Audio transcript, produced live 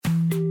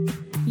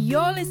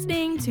You're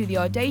listening to the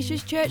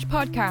Audacious Church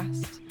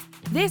podcast.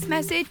 This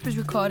message was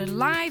recorded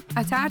live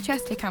at our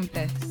Chester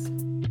campus.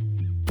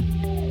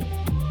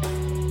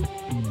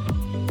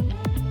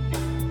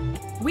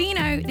 We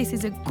know this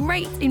is a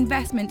great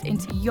investment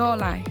into your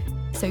life,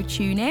 so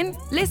tune in,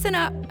 listen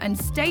up, and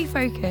stay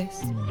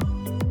focused.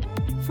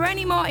 For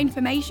any more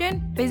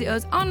information, visit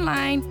us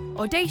online,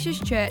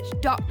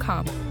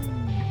 audaciouschurch.com.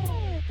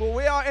 Well,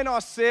 we are in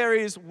our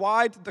series,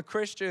 Why Did the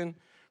Christian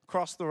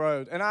Cross the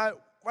Road? And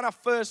when I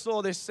first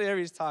saw this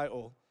series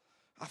title,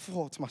 I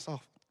thought to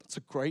myself, that's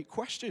a great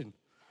question.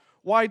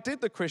 Why did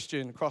the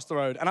Christian cross the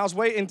road? And I was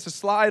waiting to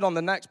slide on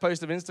the next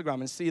post of Instagram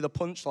and see the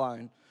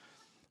punchline.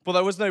 But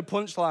there was no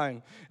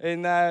punchline.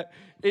 And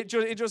it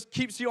just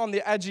keeps you on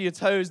the edge of your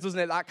toes, doesn't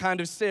it? That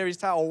kind of series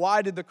title,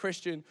 Why Did the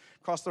Christian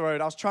Cross the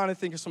Road? I was trying to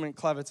think of something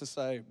clever to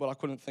say, but I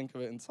couldn't think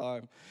of it in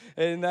time.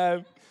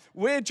 And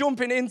we're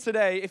jumping in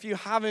today. If you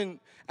haven't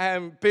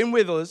been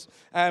with us,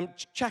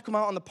 check them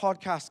out on the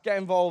podcast. Get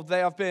involved. They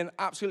have been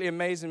absolutely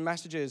amazing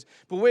messages.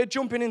 But we're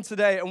jumping in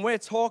today, and we're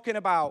talking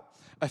about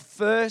a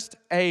first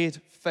aid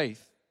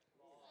faith.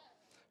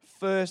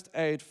 First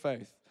aid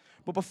faith.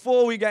 But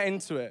before we get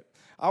into it,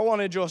 I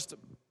want to just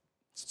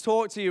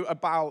talk to you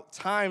about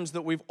times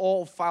that we've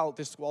all felt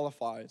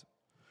disqualified.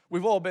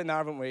 We've all been there,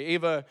 haven't we?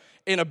 Either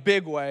in a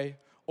big way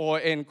or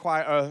in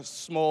quite a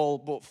small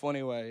but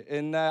funny way.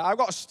 And I've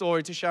got a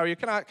story to share with you.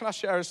 Can I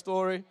share a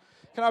story?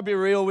 Can I be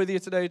real with you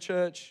today,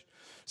 church?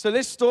 So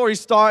this story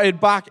started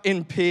back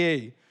in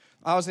PE.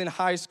 I was in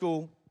high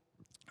school,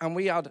 and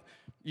we had,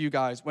 you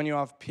guys, when you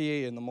have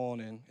PE in the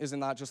morning, isn't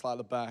that just like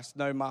the best?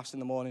 No maths in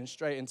the morning,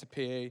 straight into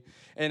PE.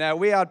 And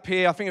we had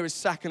PE, I think it was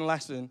second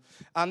lesson,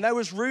 and there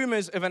was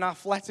rumors of an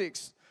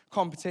athletics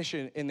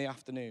competition in the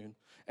afternoon,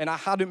 and I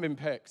hadn't been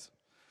picked.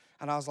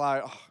 And I was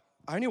like, oh,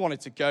 I only wanted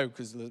to go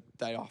because of the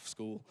day off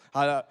school.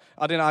 I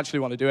didn't actually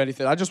want to do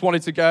anything. I just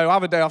wanted to go,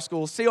 have a day off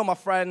school, see all my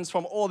friends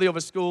from all the other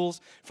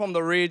schools, from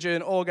the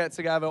region, all get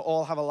together,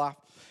 all have a laugh.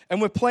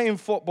 And we're playing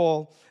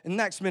football, and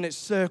next minute,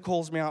 Sir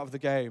calls me out of the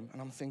game.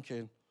 And I'm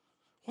thinking,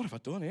 what have I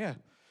done here?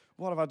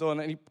 What have I done?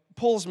 And he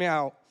pulls me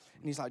out,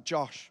 and he's like,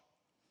 Josh,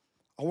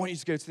 I want you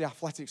to go to the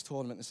athletics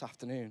tournament this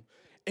afternoon.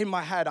 In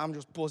my head, I'm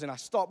just buzzing. I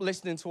stop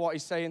listening to what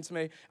he's saying to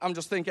me. I'm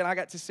just thinking, I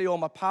get to see all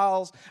my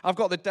pals. I've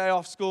got the day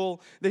off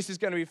school. This is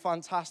going to be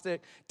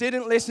fantastic.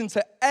 Didn't listen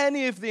to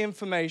any of the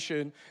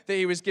information that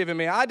he was giving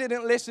me. I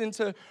didn't listen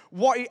to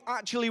what he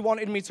actually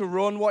wanted me to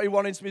run, what he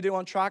wanted me to do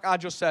on track. I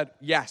just said,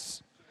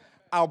 yes,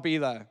 I'll be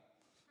there.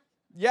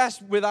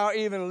 Yes, without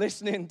even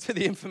listening to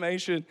the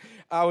information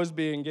I was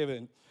being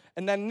given.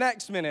 And then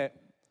next minute,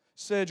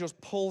 Sir just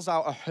pulls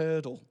out a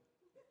hurdle.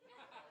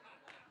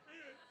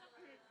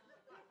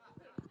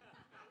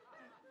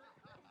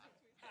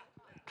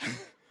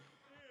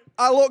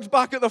 I looked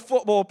back at the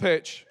football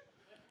pitch,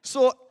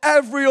 saw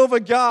every other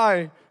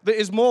guy that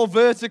is more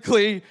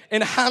vertically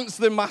enhanced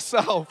than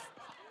myself.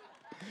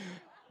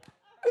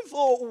 I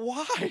thought,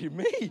 why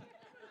me?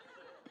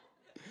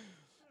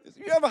 Have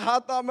you ever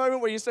had that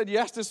moment where you said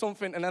yes to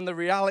something and then the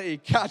reality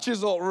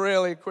catches up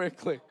really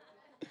quickly?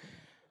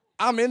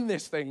 I'm in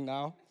this thing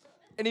now.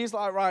 And he's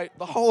like, right,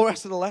 the whole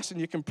rest of the lesson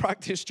you can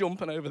practice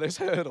jumping over this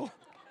hurdle.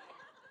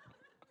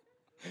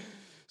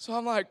 So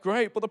I'm like,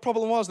 great, but the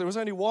problem was there was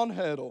only one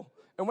hurdle.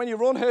 And when you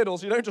run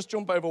hurdles, you don't just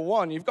jump over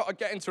one. You've got to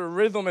get into a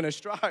rhythm and a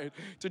stride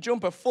to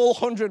jump a full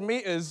 100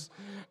 meters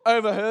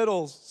over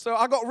hurdles. So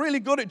I got really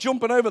good at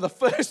jumping over the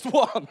first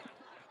one.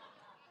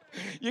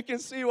 You can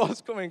see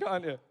what's coming,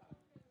 can't you?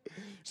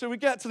 So we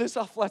get to this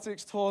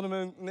athletics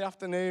tournament in the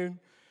afternoon.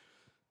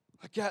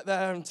 I get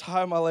there and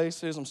tie my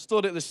laces. I'm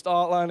stood at the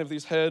start line of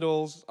these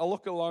hurdles. I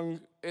look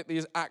along at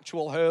these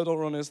actual hurdle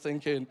runners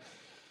thinking,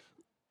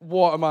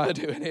 what am I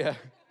doing here?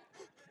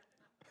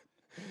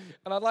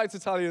 And I'd like to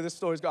tell you this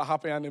story's got a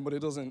happy ending, but it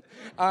doesn't.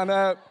 And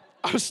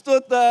I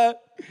stood there.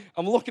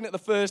 I'm looking at the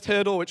first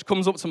hurdle, which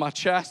comes up to my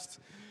chest.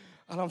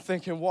 And I'm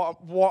thinking, what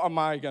am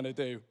I going to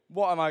do?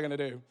 What am I going to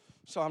do?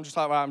 So I'm just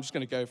like, right, I'm just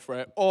going to go for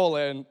it. All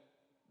in.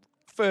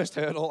 First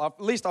hurdle.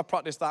 At least I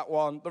practiced that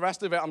one. The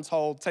rest of it, I'm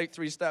told, take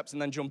 3 steps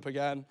and then jump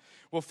again.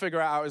 We'll figure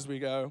it out as we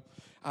go.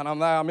 And I'm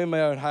there. I'm in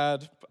my own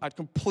head. I'd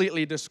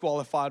completely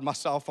disqualified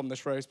myself from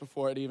this race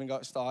before it even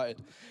got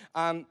started.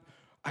 And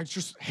I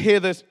just hear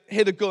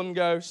the gun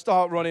go,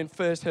 start running,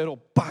 first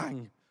hurdle,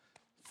 bang,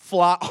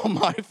 flat on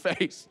my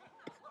face.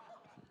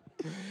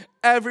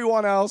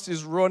 Everyone else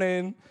is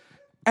running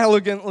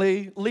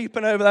elegantly,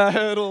 leaping over their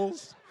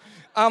hurdles.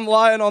 I'm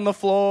lying on the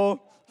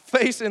floor,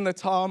 facing the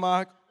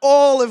tarmac.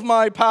 All of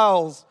my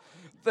pals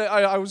that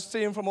I was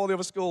seeing from all the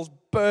other schools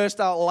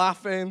burst out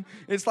laughing.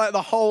 It's like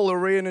the whole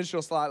arena's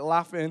just like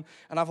laughing.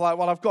 And I'm like,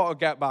 well, I've got to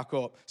get back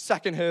up.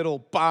 Second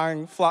hurdle,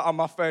 bang, flat on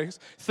my face.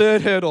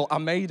 Third hurdle, I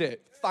made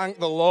it. Thank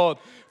the Lord.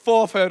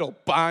 Fourth hurdle,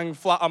 bang,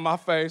 flat on my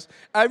face.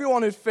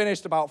 Everyone had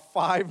finished about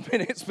 5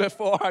 minutes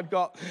before I'd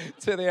got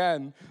to the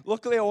end.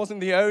 Luckily, I wasn't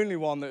the only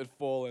one that had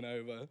fallen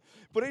over.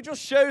 But it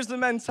just shows the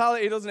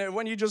mentality, doesn't it?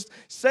 When you just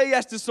say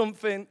yes to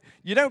something,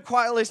 you don't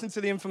quite listen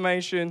to the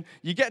information,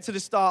 you get to the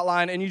start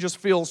line, and you just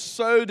feel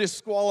so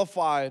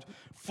disqualified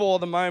for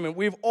the moment.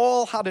 We've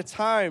all had a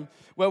time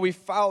where we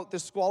felt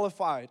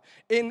disqualified.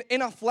 In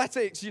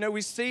athletics,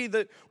 we see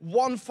that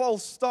one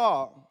false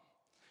start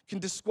can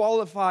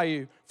disqualify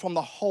you from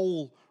the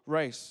whole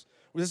race.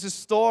 There's a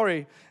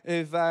story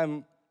of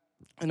an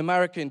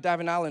American,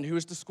 Devin Allen, who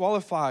was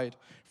disqualified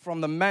from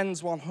the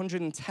men's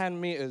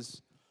 110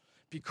 meters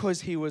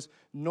because he was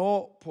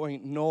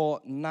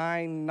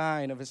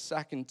 0.099 of a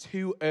second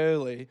too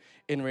early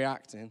in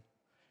reacting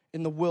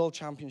in the World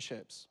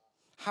Championships.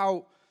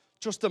 How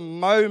just a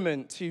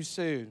moment too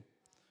soon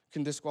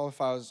can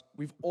disqualify us.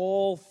 We've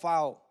all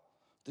felt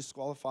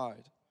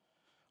disqualified.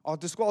 Our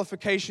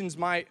disqualifications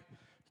might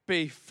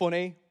be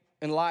funny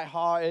and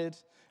lighthearted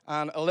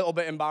and a little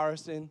bit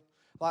embarrassing,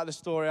 like the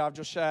story I've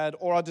just shared,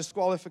 or our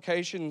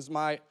disqualifications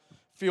might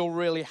feel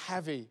really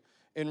heavy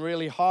and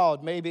really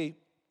hard. Maybe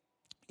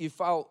you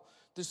felt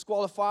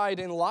disqualified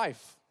in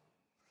life.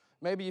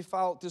 Maybe you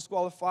felt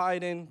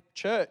disqualified in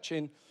church,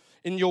 in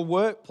your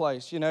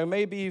workplace.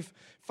 Maybe you've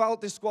felt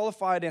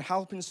disqualified in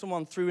helping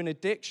someone through an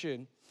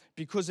addiction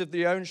because of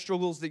the own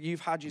struggles that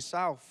you've had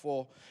yourself.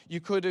 Or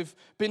you could have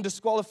been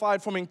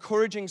disqualified from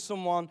encouraging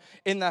someone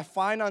in their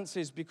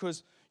finances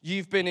because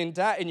you've been in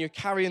debt and you're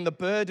carrying the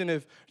burden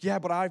of, yeah,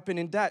 but I've been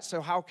in debt,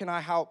 so how can I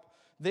help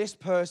this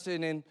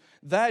person in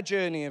their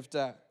journey of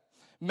debt?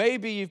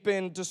 Maybe you've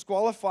been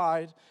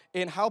disqualified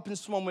in helping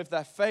someone with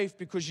their faith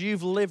because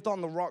you've lived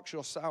on the rocks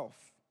yourself.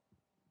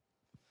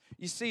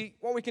 You see,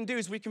 what we can do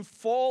is we can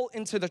fall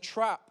into the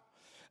trap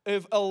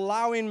of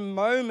allowing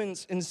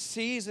moments and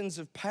seasons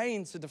of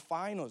pain to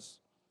define us.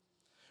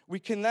 We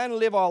can then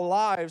live our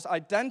lives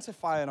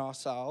identifying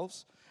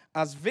ourselves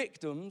as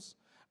victims,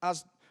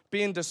 as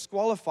being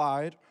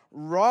disqualified,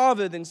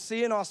 rather than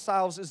seeing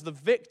ourselves as the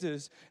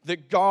victors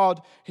that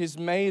God has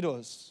made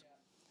us.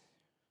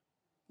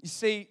 You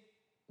see,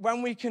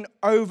 when we can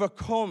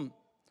overcome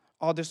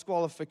our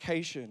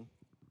disqualification,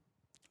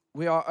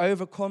 we are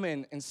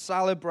overcoming and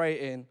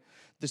celebrating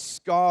the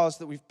scars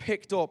that we've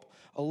picked up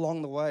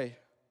along the way.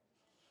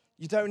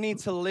 You don't need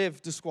to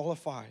live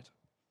disqualified.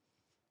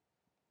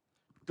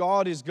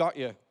 God has got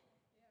you.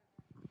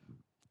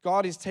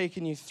 God is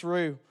taking you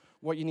through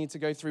what you need to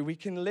go through. We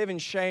can live in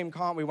shame,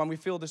 can't we, when we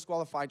feel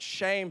disqualified?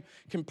 Shame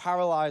can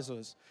paralyze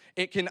us.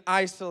 It can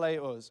isolate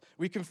us.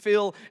 We can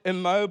feel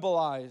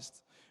immobilized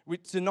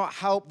to not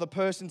help the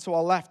person to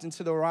our left and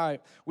to the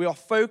right. We are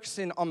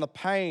focusing on the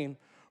pain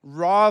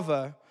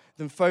rather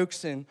than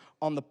focusing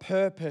on the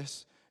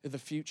purpose of the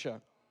future.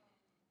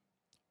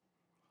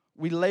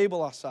 We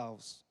label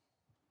ourselves.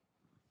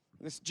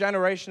 This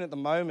generation at the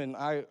moment,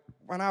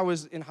 when I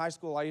was in high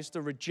school, I used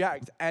to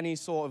reject any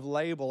sort of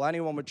label.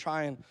 Anyone would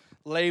try and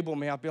label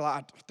me. I'd be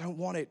like, I don't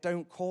want it.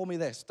 Don't call me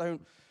this.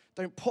 Don't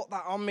put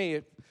that on me.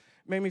 It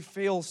made me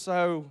feel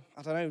so,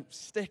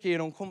 sticky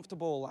and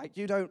uncomfortable. Like,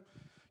 you don't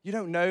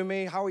know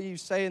me. How are you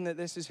saying that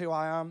this is who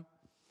I am?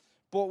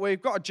 But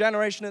we've got a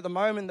generation at the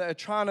moment that are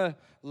trying to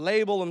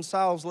label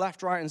themselves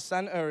left, right, and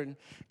center and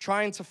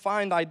trying to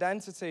find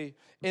identity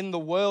in the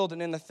world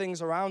and in the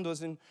things around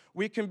us. And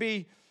we can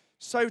be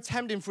so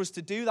tempting for us to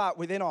do that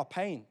within our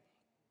pain,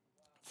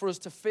 for us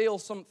to feel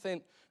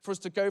something, for us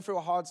to go through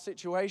a hard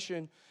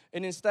situation,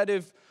 and instead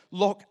of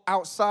look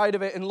outside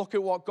of it and look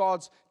at what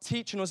God's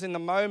teaching us in the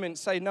moment,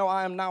 say, no,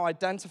 I am now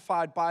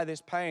identified by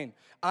this pain.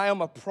 I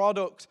am a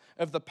product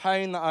of the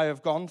pain that I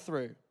have gone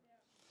through.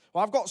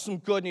 Well, I've got some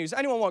good news.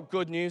 Anyone want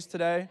good news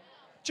today?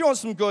 Do you want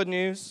some good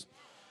news?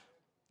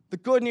 The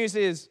good news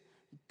is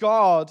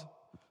God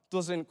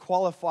doesn't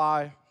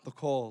qualify the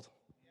called.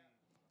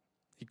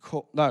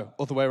 No,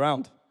 other way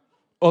around.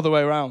 Other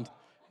way around.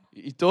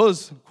 He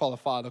does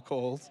qualify the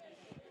called.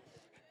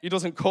 He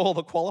doesn't call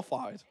the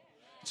qualified.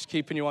 Just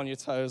keeping you on your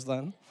toes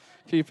then.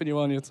 Keeping you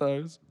on your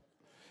toes.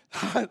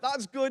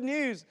 That's good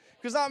news,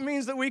 because that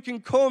means that we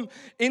can come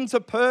into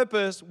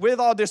purpose with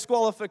our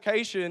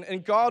disqualification,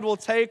 and God will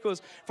take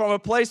us from a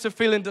place of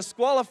feeling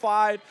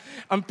disqualified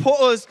and put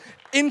us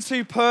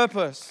into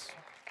purpose.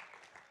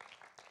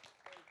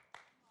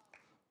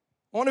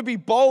 I want to be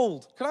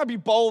bold. Can I be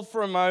bold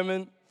for a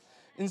moment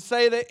and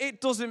say that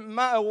it doesn't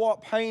matter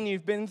what pain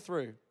you've been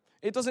through.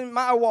 It doesn't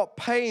matter what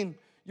pain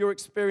you're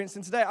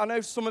experiencing today. I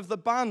know some of the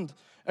band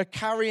are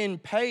carrying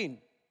pain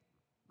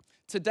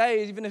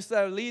today, even if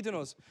they're leading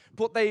us,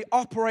 but they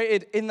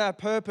operated in their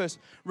purpose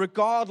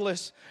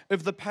regardless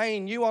of the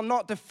pain. You are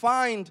not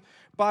defined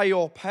by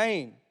your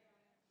pain.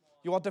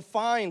 You are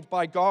defined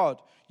by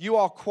God. You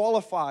are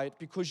qualified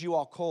because you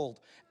are called.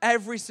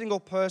 Every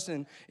single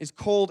person is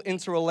called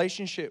into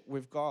relationship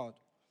with God.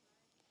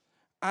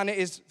 And it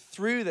is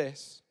through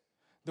this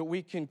that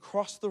we can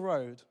cross the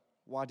road.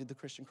 Why did the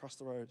Christian cross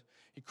the road?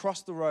 He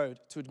crossed the road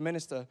to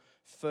administer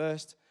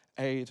first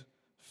aid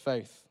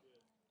faith.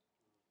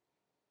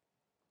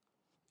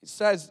 It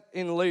says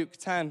in Luke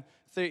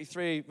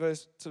 33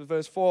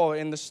 verse 4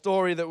 in the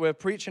story that we're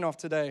preaching off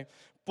today.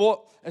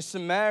 But a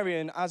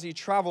Samaritan, as he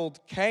traveled,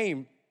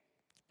 came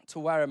to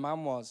where a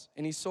man was,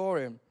 and he saw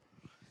him,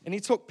 and he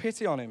took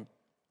pity on him.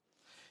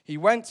 He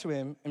went to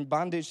him and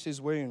bandaged his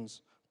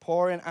wounds,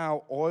 pouring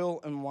out oil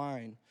and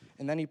wine.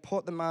 And then he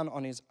put the man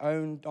on his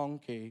own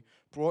donkey,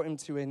 brought him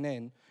to an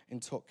inn,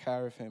 and took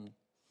care of him.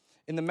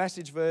 In the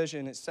Message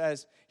version, it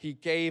says he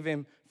gave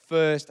him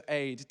first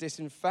aid,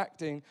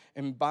 disinfecting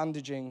and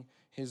bandaging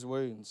his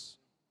wounds.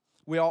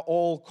 We are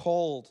all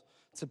called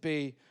to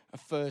be a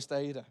first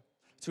aider,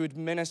 to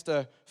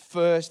administer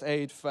first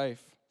aid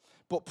faith.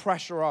 But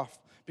pressure off,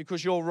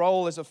 because your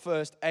role as a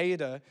first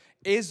aider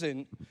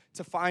isn't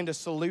to find a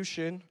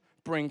solution,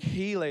 bring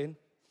healing,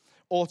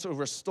 or to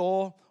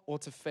restore or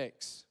to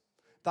fix.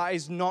 That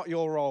is not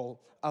your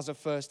role as a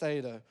first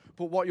aider.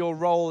 But what your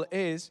role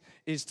is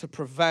to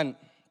prevent,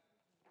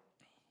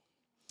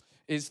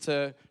 is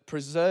to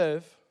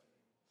preserve,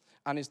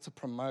 and is to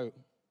promote.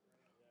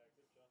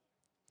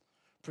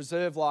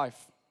 Preserve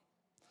life.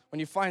 When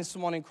you find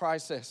someone in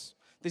crisis,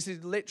 this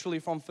is literally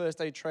from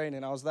first aid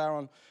training. I was there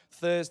on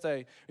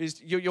Thursday.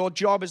 Your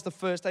job as the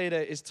first aider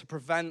is to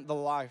prevent the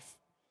life,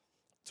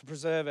 to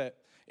preserve it.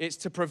 It's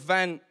to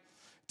prevent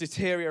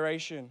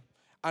deterioration,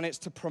 and it's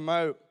to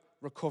promote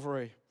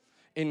recovery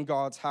in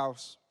God's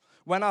house.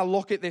 When I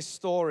look at this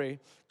story,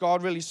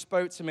 God really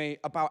spoke to me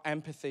about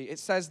empathy. It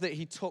says that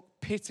he took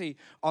pity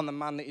on the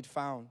man that he'd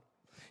found.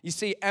 You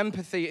see,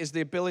 empathy is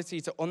the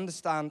ability to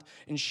understand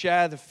and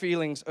share the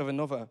feelings of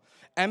another.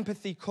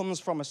 Empathy comes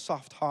from a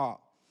soft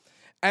heart.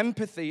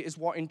 Empathy is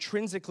what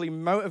intrinsically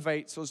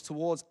motivates us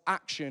towards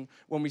action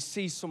when we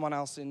see someone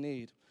else in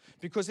need.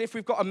 Because if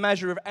we've got a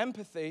measure of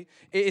empathy,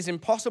 it is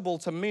impossible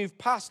to move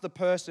past the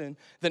person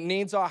that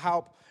needs our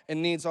help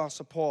and needs our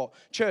support.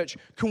 Church,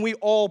 can we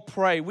all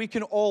pray? We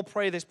can all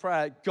pray this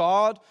prayer.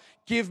 God,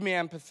 give me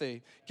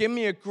empathy. Give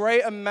me a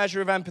greater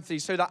measure of empathy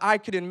so that I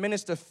can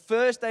administer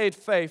first aid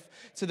faith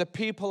to the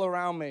people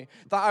around me.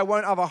 That I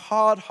won't have a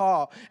hard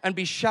heart and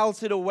be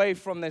sheltered away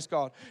from this,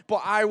 God.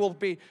 But I will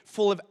be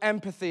full of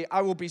empathy.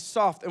 I will be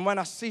soft. And when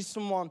I see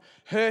someone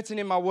hurting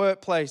in my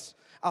workplace,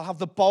 I'll have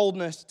the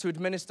boldness to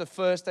administer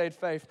first aid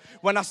faith.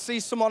 When I see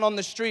someone on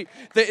the street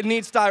that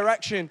needs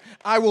direction,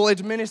 I will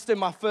administer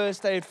my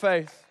first aid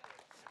faith.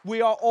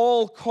 We are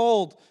all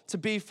called to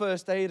be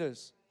first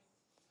aiders.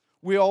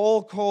 We are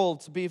all called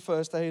to be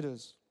first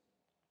aiders.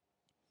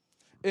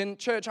 In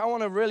church, I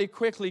want to really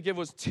quickly give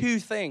us two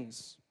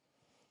things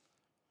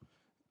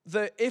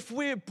that if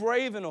we're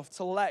brave enough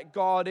to let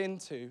God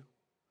into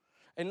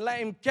and let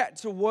him get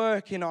to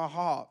work in our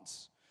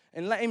hearts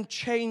and let him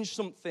change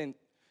something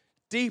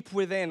deep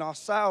within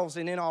ourselves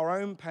and in our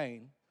own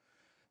pain,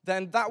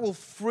 then that will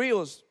free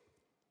us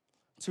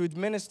to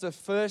administer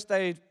first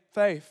aid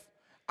faith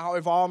out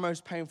of our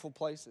most painful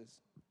places.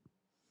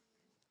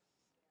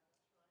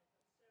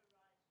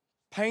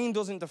 Pain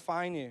doesn't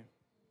define you,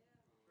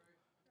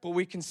 but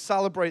we can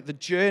celebrate the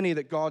journey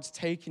that God's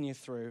taken you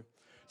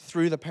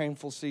through the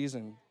painful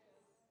season.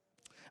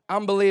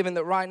 I'm believing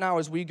that right now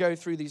as we go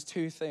through these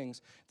two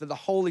things, that the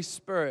Holy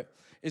Spirit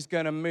is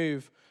going to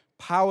move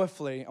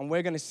powerfully, and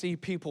we're going to see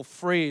people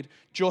freed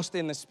just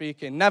in the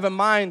speaking. Never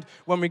mind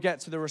when we get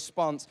to the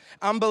response.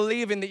 I'm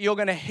believing that you're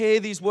going to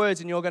hear these words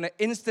and you're going to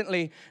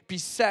instantly be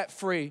set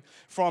free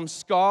from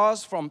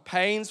scars, from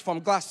pains, from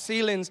glass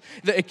ceilings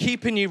that are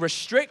keeping you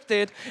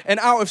restricted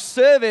and out of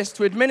service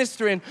to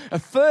administering a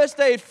first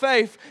aid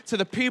faith to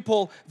the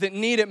people that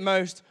need it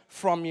most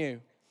from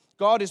you.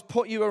 God has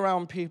put you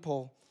around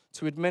people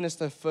to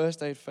administer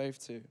first aid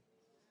faith to.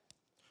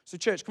 So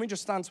church, can we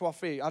just stand to our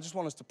feet? I just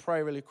want us to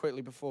pray really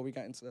quickly before we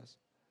get into this.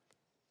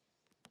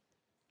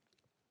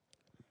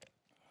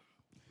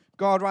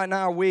 God, right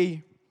now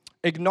we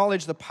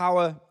acknowledge the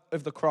power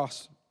of the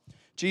cross.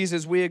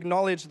 Jesus, we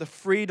acknowledge the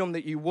freedom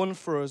that you won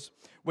for us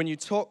when you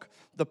took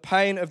the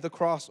pain of the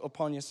cross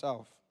upon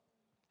yourself.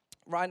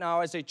 Right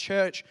now, as a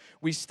church,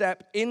 we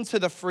step into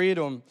the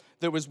freedom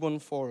that was won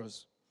for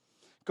us.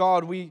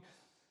 God, we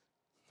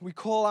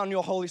call on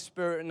your Holy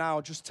Spirit now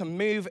just to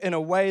move in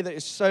a way that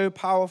is so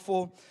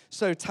powerful,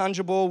 so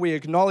tangible. We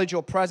acknowledge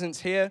your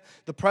presence here,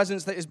 the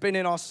presence that has been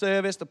in our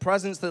service, the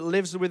presence that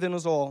lives within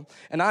us all.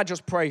 And I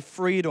just pray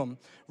freedom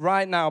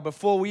right now,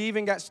 before we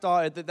even get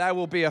started, that there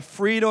will be a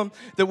freedom,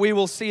 that we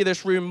will see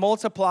this room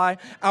multiply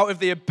out of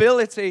the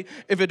ability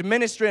of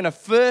administering a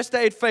first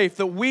aid faith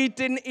that we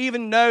didn't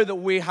even know that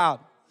we had.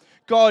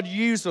 God,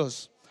 use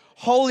us.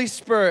 Holy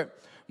Spirit,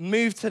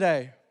 move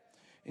today.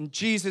 In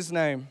Jesus'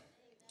 name.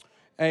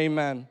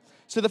 Amen.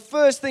 So the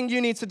first thing you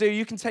need to do,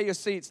 you can take your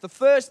seats. The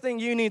first thing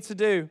you need to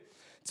do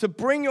to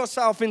bring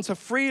yourself into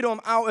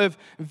freedom out of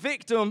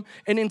victim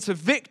and into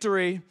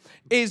victory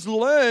is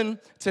learn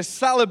to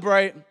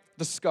celebrate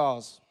the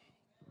scars.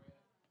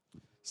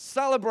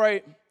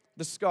 Celebrate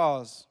the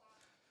scars.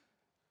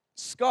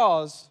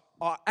 Scars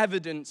are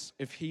evidence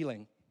of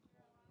healing.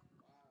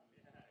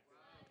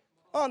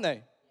 Aren't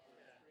they?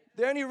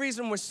 The only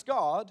reason we're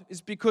scarred is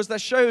because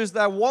that shows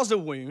there was a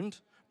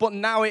wound, but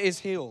now it is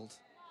healed.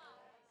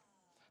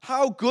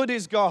 How good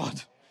is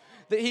God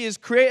that he has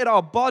created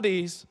our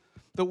bodies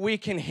that we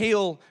can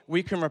heal,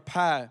 we can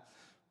repair.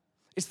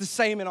 It's the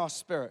same in our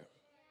spirit.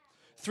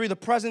 Through the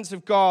presence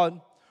of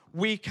God,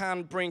 we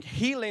can bring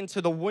healing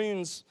to the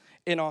wounds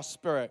in our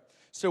spirit.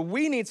 So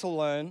we need to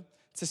learn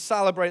to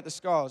celebrate the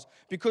scars.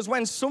 Because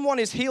when someone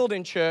is healed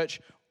in church,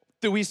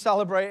 do we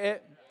celebrate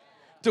it?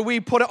 Do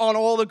we put it on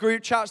all the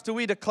group chats? Do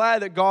we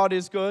declare that God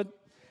is good?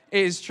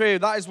 It is true.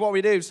 That is what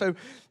we do. So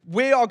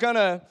we are going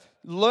to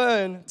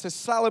learn to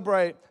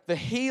celebrate the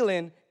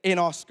healing in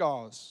our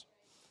scars.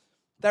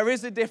 There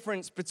is a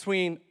difference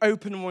between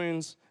open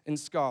wounds and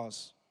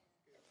scars.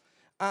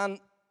 And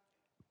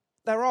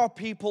there are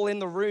people in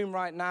the room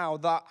right now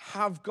that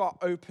have got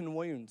open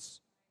wounds.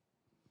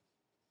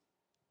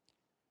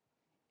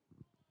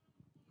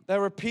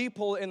 There are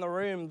people in the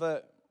room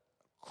that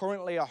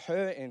currently are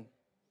hurting,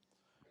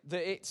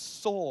 that it's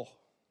sore,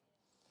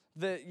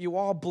 that you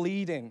are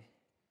bleeding.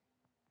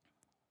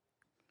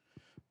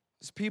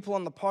 There's people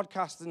on the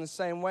podcast in the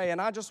same way,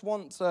 and I just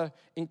want to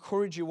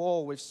encourage you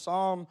all with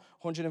Psalm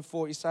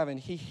 147.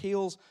 He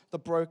heals the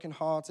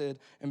brokenhearted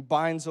and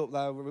binds up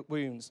their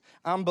wounds.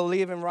 I'm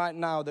believing right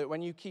now that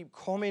when you keep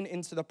coming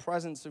into the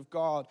presence of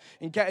God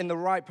and getting the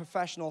right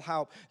professional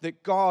help,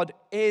 that God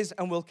is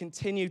and will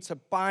continue to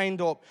bind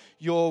up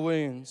your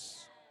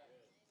wounds.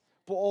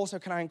 But also,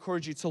 can I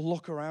encourage you to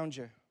look around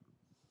you?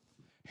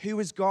 Who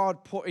has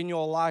God put in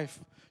your life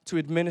to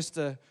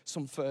administer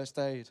some first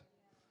aid?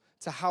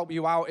 To help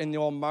you out in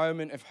your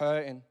moment of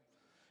hurting?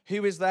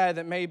 Who is there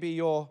that maybe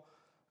you're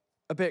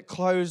a bit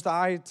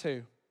closed-eyed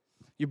to?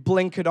 You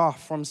blink it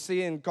off from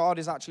seeing God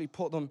has actually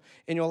put them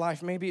in your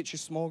life. Maybe it's your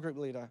small group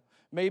leader.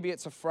 Maybe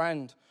it's a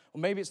friend.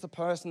 Or maybe it's the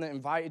person that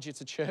invited you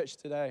to church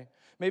today.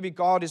 Maybe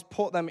God has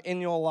put them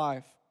in your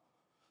life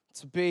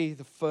to be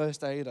the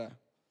first aider,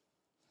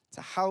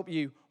 to help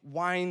you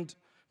bound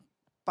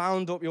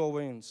up your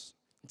wounds,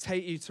 and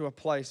take you to a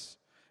place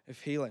of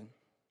healing.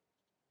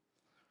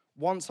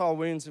 Once our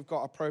wounds have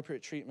got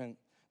appropriate treatment,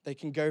 they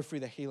can go through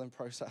the healing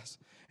process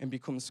and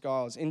become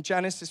scars. In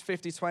Genesis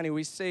 50:20,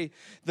 we see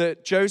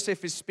that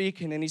Joseph is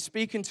speaking, and he's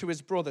speaking to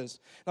his brothers.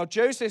 Now,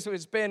 Joseph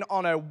has been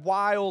on a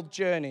wild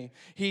journey.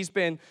 He's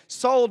been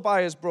sold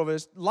by his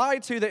brothers,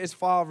 lied to that his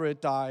father had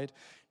died,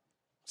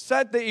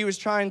 said that he was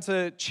trying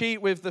to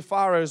cheat with the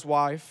Pharaoh's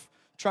wife,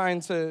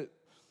 I'm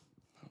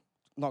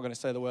not going to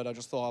say the word I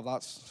just thought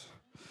of.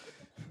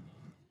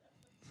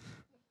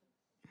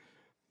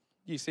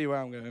 You see where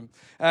I'm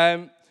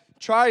going.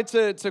 Tried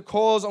to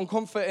cause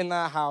uncomfort in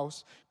their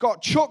house,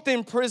 got chucked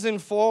in prison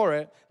for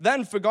it,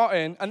 then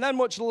forgotten, and then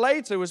much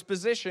later was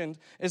positioned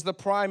as the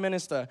prime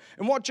minister.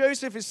 And what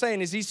Joseph is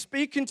saying is he's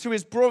speaking to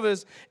his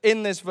brothers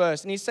in this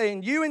verse, and he's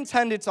saying, you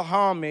intended to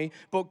harm me,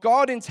 but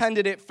God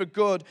intended it for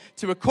good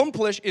to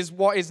accomplish is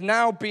what is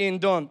now being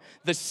done,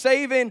 the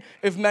saving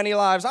of many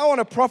lives. I want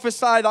to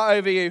prophesy that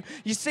over you.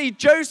 You see,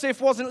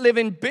 Joseph wasn't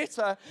living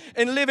bitter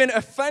and living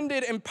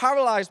offended and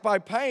paralyzed by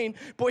pain,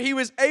 but he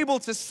was able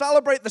to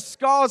celebrate the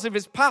scars of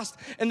his past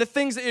and the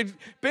things that he'd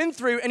been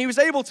through, and he was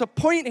able to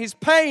point his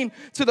pain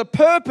to the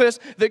purpose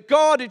that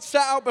God had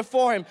set out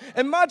before him.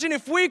 Imagine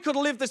if we could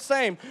live the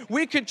same.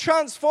 We could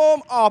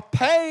transform our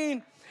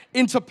pain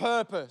into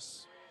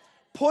purpose.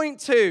 Point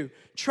 2,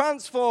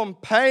 transform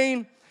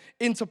pain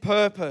into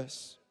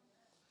purpose.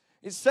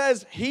 It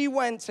says, he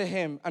went to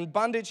him and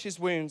bandaged his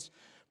wounds,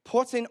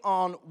 putting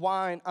on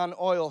wine and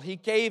oil. He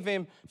gave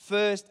him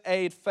first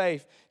aid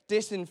faith,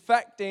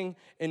 disinfecting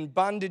and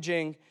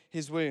bandaging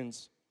his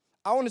wounds.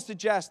 I want to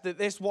suggest that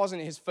this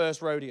wasn't his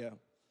first rodeo.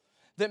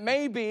 That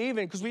maybe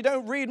even, because we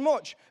don't read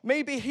much,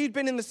 maybe he'd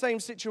been in the same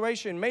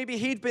situation. Maybe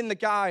he'd been the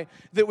guy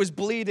that was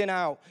bleeding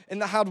out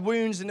and that had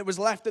wounds and that was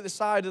left at the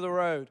side of the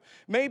road.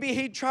 Maybe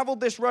he'd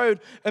traveled this road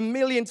a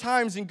million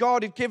times and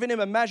God had given him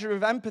a measure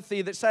of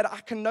empathy that said,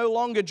 I can no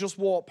longer just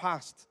walk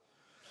past.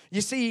 You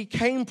see, he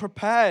came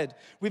prepared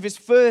with his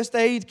first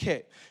aid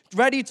kit,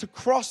 ready to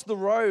cross the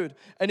road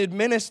and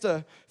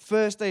administer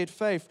first aid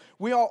faith.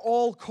 We are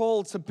all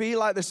called to be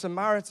like the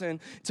Samaritan,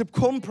 to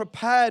come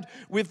prepared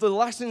with the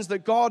lessons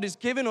that God has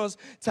given us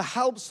to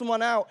help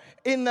someone out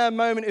in their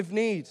moment of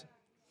need.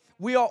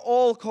 We are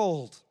all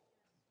called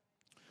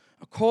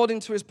according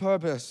to his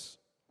purpose.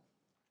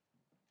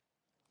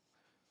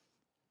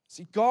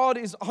 See, God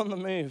is on the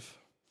move,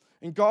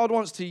 and God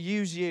wants to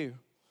use you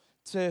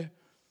to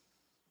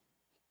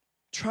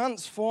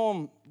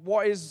transform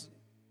what is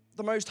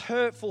the most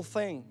hurtful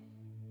thing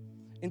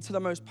into the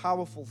most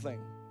powerful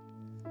thing.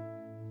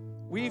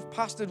 We've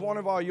pastored one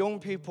of our young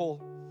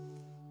people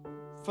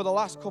for the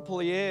last couple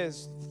of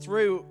years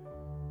through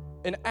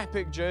an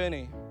epic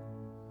journey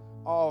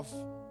of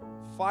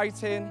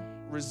fighting,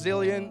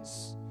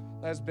 resilience.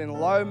 There's been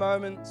low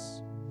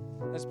moments,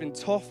 there's been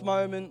tough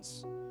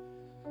moments,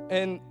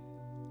 and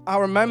I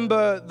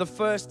remember the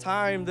first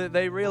time that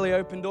they really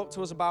opened up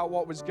to us about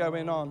what was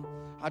going on.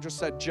 I just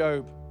said,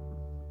 Job,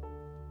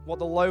 what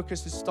the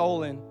locust has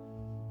stolen,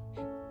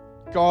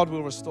 God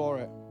will restore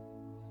it.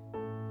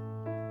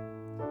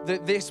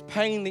 That this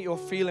pain that you're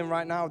feeling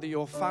right now, that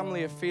your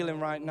family are feeling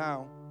right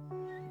now,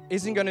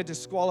 isn't going to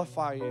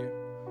disqualify you,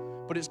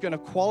 but it's going to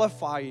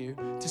qualify you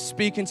to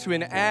speak into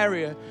an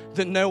area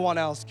that no one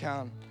else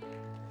can.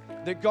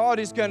 That God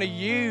is going to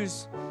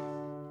use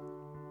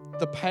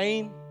the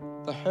pain,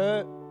 the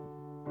hurt,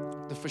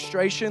 the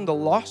frustration, the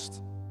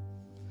loss,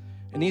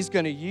 and He's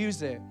going to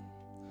use it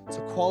to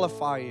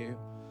qualify you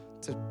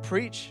to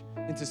preach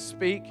and to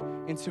speak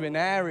into an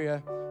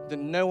area that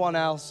no one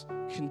else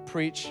can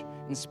preach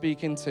and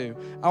speak into.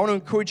 I want to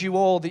encourage you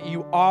all that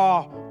you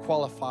are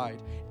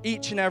qualified.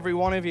 Each and every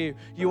one of you,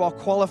 you are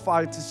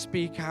qualified to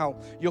speak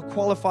out. You're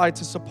qualified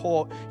to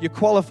support. You're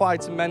qualified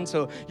to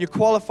mentor. You're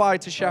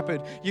qualified to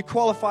shepherd. You're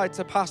qualified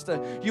to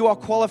pastor. You are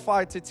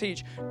qualified to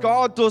teach.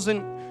 God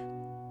doesn't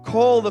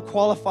call the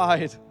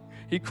qualified.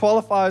 He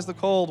qualifies the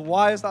called.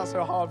 Why is that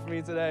so hard for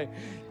me today?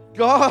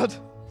 God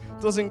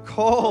doesn't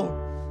call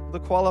the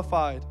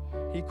qualified.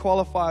 He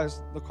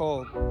qualifies the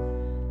called.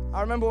 I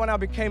remember when I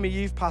became a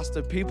youth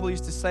pastor, people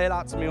used to say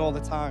that to me all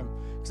the time.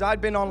 Because I'd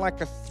been on like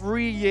a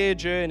 3-year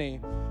journey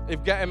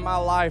of getting my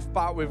life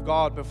back with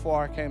God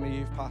before I became a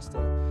youth pastor.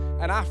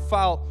 And I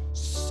felt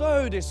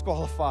so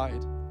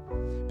disqualified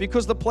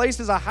because the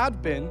places I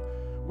had been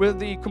were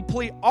the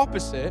complete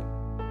opposite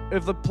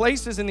of the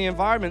places and the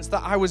environments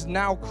that I was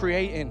now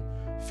creating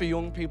for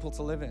young people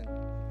to live in.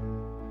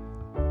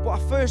 But I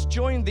first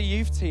joined the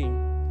youth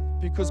team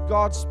because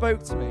God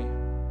spoke to me,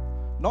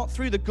 not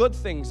through the good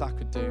things I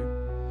could do,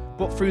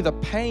 but through the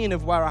pain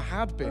of where I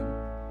had been,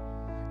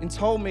 and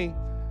told me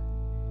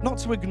not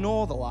to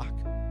ignore the lack,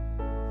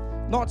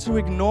 not to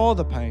ignore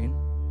the pain,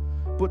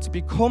 but to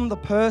become the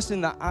person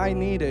that I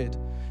needed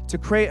to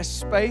create a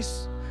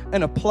space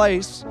and a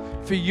place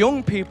for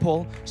young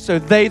people so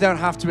they don't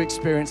have to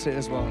experience it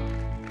as well.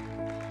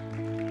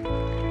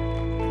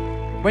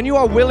 When you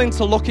are willing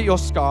to look at your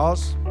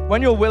scars,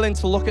 when you're willing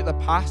to look at the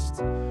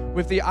past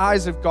with the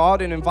eyes of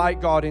God and invite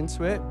God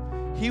into it,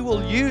 He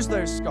will use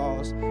those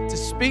scars to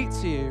speak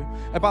to you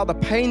about the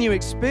pain you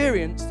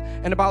experienced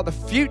and about the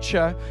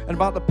future and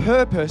about the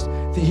purpose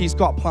that He's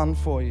got planned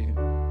for you.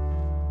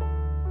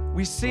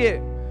 We see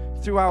it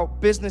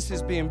throughout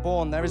businesses being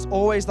born. There is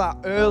always that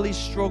early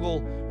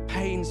struggle,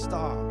 pain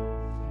start.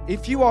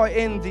 If you are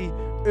in the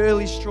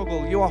early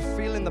struggle, you are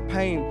feeling the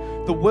pain,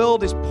 the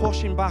world is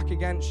pushing back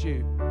against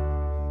you.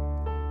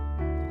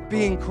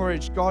 Be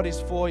encouraged. God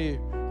is for you.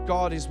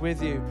 God is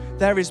with you.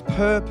 There is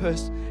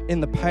purpose in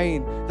the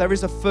pain. There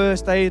is a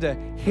first aider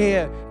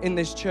here in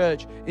this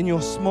church, in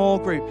your small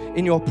group,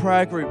 in your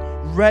prayer group,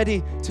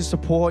 ready to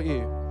support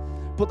you.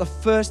 But the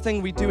first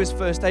thing we do as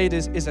first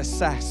aiders is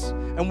assess.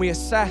 And we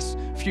assess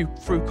through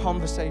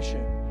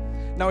conversation.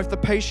 Now, if the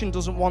patient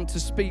doesn't want to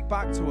speak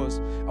back to us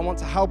and want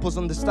to help us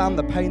understand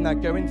the pain they're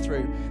going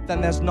through,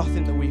 then there's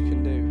nothing that we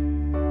can do.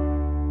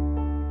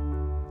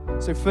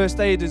 So first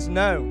aiders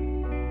know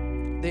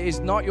that it is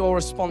not your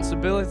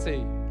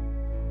responsibility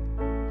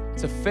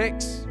to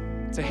fix,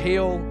 to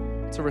heal,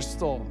 to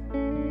restore.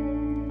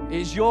 It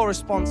is your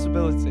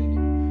responsibility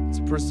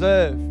to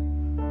preserve,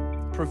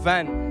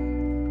 prevent,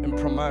 and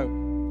promote.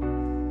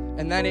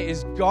 And then it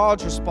is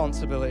God's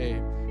responsibility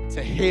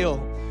to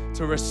heal,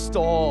 to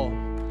restore,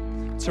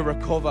 to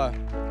recover,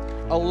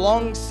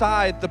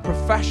 alongside the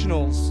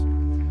professionals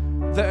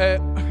that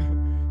are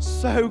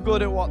so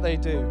good at what they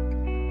do.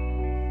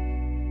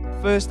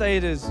 First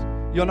aiders,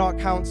 you're not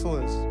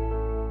counselors,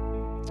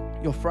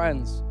 you're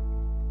friends.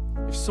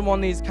 If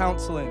someone needs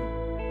counseling,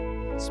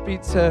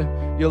 speak to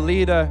your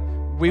leader.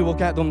 We will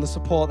get them the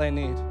support they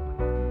need.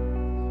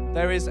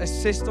 There is a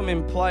system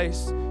in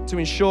place to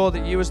ensure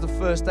that you as the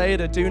first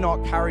aider do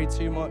not carry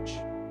too much.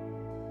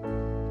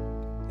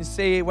 You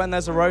see, when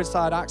there's a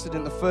roadside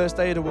accident, the first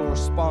aider will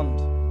respond.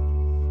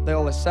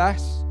 They'll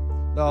assess,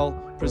 they'll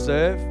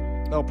preserve,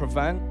 they'll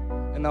prevent,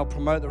 and they'll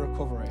promote the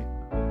recovery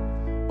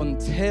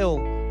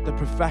until the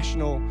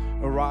professional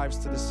arrives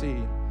to the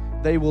scene.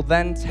 They will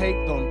then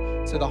take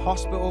them to the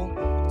hospital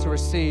to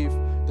receive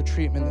the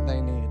treatment that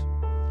they need.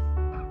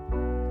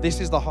 This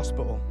is the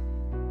hospital.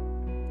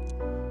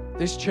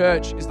 This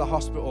church is the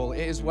hospital.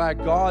 It is where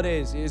God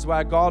is. It is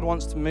where God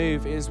wants to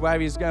move. It is where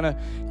He's going to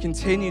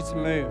continue to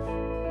move.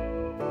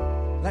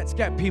 Let's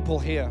get people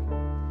here.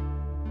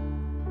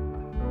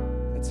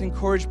 Let's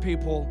encourage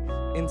people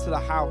into the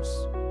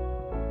house.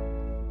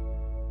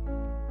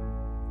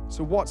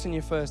 So what's in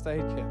your first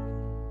aid kit?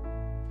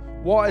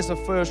 What as a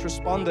first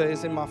responder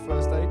is in my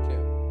first aid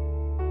kit?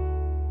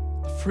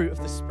 The fruit of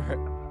the Spirit.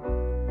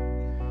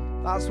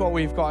 That's what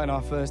we've got in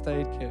our first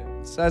aid kit.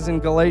 It says in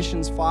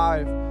Galatians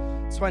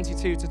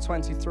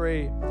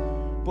 5:22-23,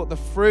 but the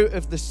fruit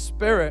of the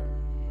Spirit,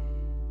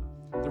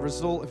 the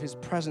result of His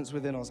presence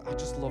within us. I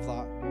just love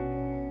that.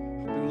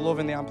 I've been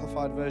loving the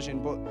Amplified version,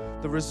 but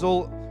the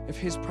result of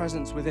His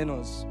presence within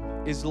us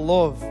is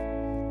love,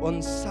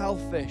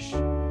 unselfish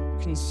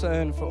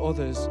concern for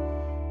others,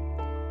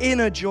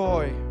 inner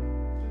joy,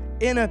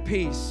 inner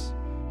peace,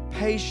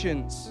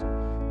 patience,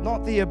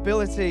 not the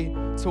ability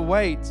to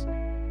wait,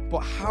 but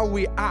how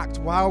we act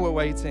while we're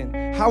waiting.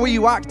 How are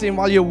you acting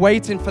while you're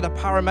waiting for the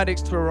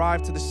paramedics to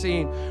arrive to the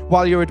scene,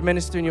 while you're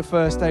administering your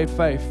first aid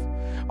faith?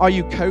 Are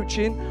you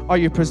coaching? Are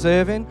you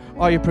preserving?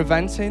 Are you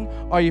preventing?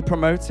 Are you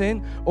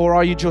promoting? Or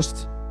are you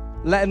just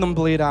letting them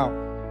bleed out.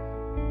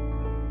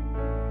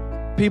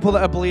 People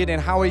that are bleeding,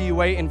 how are you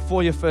waiting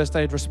for your first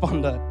aid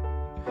responder?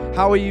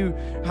 How are you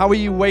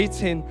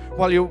waiting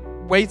while you're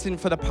waiting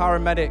for the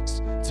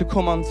paramedics to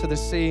come onto the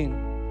scene?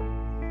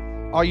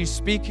 Are you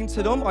speaking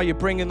to them? Are you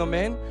bringing them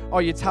in?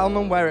 Are you telling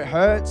them where it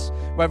hurts?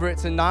 Whether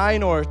it's a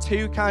 9 or a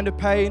 2 kind of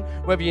pain,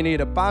 whether you need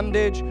a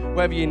bandage,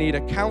 whether you need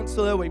a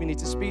counselor, whether you need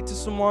to speak to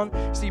someone.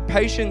 See,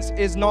 patience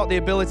is not the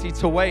ability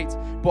to wait,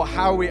 but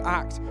how we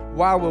act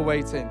while we're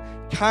waiting.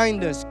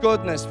 Kindness,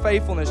 goodness,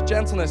 faithfulness,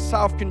 gentleness,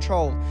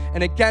 self-control.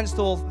 And against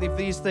all of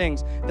these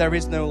things, there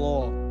is no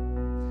law.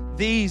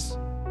 These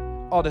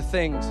are the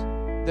things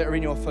that are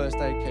in your first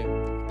aid kit.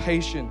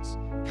 Patience,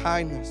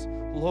 kindness,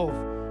 love,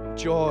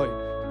 joy,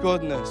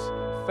 goodness,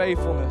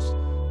 faithfulness,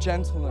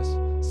 gentleness,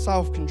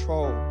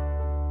 self-control.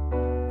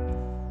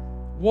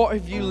 What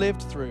have you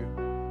lived through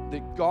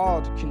that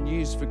God can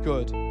use for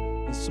good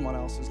in someone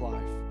else's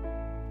life?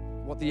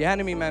 What the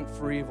enemy meant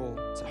for evil,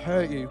 to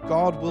hurt you,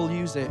 God will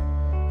use it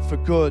for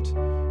good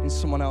in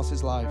someone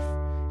else's life.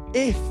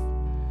 If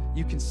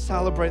you can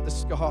celebrate the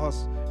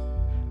scars,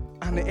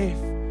 and if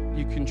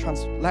you can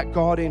let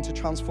God in to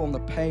transform the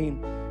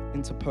pain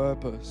into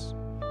purpose.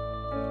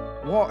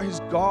 What has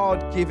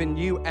God given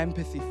you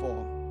empathy for?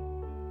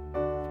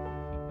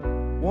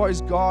 What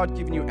has God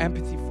given you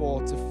empathy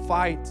for to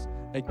fight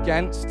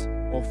against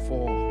or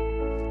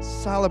for?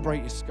 Celebrate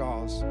your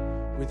scars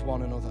with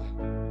one another.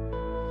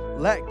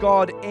 Let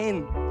God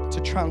in to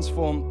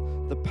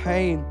transform the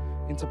pain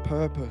into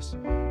purpose.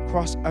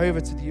 Cross over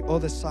to the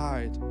other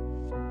side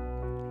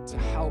to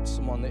help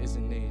someone that is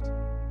in need.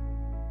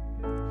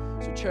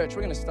 So church,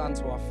 we're going to stand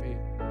to our feet.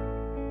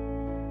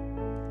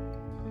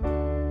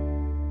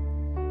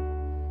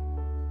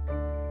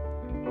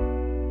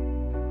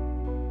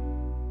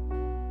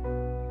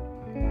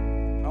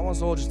 I want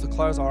us all just to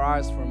close our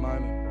eyes for a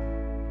moment.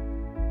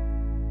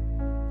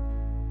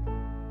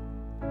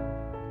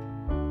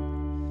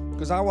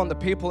 Because I want the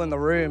people in the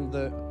room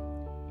that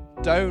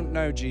don't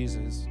know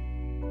Jesus,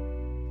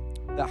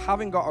 that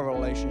haven't got a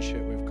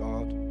relationship with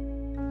God,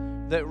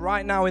 that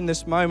right now in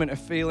this moment are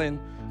feeling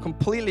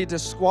completely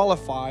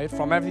disqualified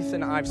from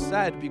everything I've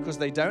said because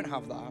they don't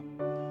have that,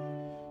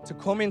 to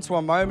come into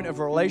a moment of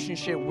a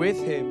relationship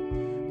with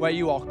Him where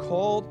you are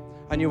called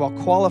and you are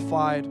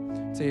qualified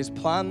to His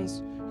plans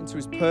and to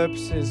His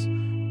purposes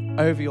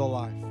over your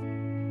life.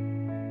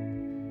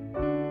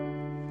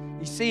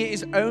 You see, it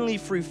is only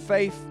through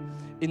faith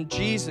in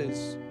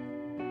Jesus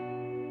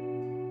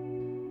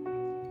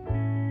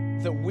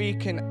that we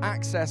can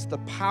access the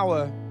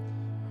power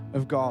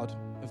of God,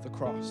 of the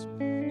cross.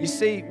 You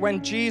see,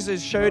 when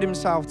Jesus showed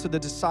Himself to the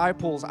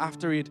disciples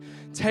after He'd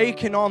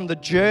taken on the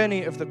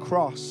journey of the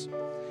cross,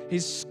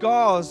 His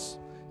scars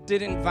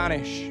didn't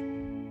vanish.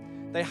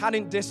 They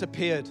hadn't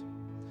disappeared.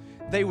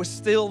 They were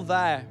still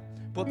there,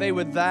 but they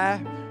were there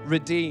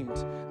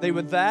redeemed. They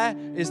were there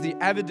as the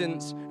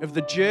evidence of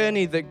the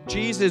journey that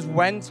Jesus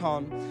went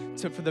on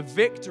for the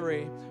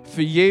victory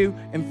for you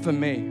and for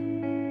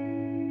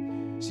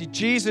me. See,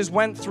 Jesus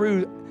went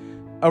through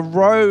a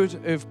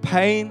road of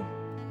pain,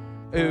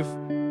 of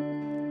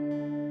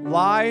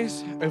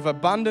lies, of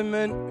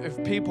abandonment,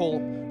 of people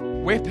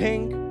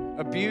whipping,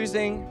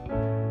 abusing,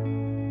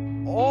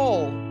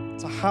 all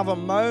to have a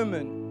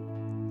moment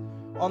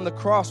on the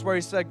cross where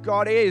He said,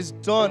 God, it is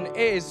done, it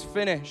is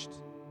finished,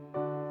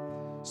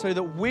 so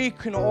that we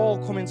can all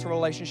come into a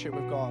relationship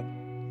with God.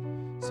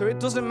 So it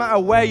doesn't matter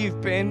where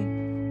you've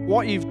been,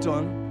 what you've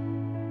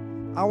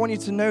done, I want you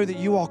to know that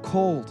you are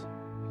called,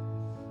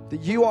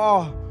 that you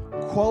are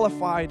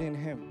qualified in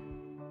Him.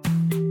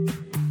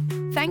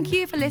 Thank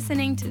you for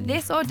listening to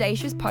this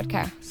Audacious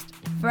podcast.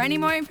 For any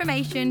more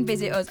information,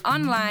 visit us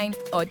online,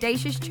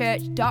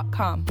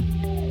 audaciouschurch.com.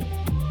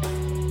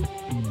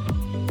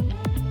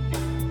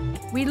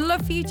 We'd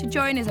love for you to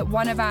join us at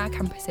one of our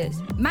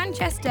campuses,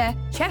 Manchester,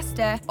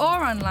 Chester,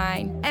 or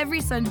online,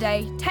 every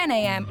Sunday, 10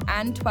 a.m.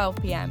 and 12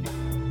 p.m.